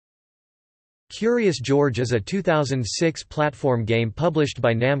Curious George is a 2006 platform game published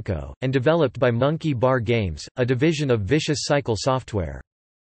by Namco, and developed by Monkey Bar Games, a division of Vicious Cycle Software.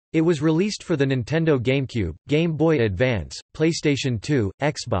 It was released for the Nintendo GameCube, Game Boy Advance, PlayStation 2,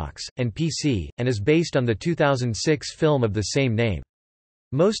 Xbox, and PC, and is based on the 2006 film of the same name.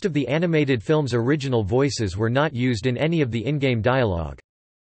 Most of the animated film's original voices were not used in any of the in-game dialogue.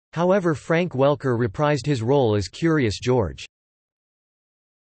 However, Frank Welker reprised his role as Curious George.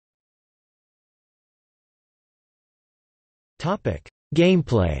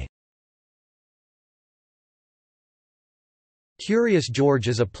 Gameplay. Curious George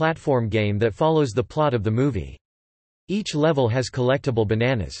is a platform game that follows the plot of the movie. Each level has collectible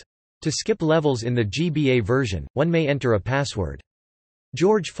bananas. To skip levels in the GBA version, one may enter a password.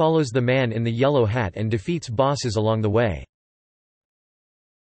 George follows the man in the yellow hat and defeats bosses along the way.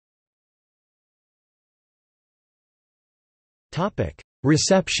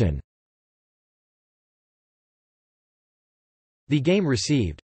 Reception. The game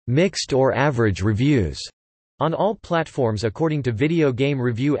received mixed or average reviews on all platforms according to video game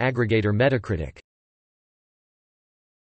review aggregator Metacritic.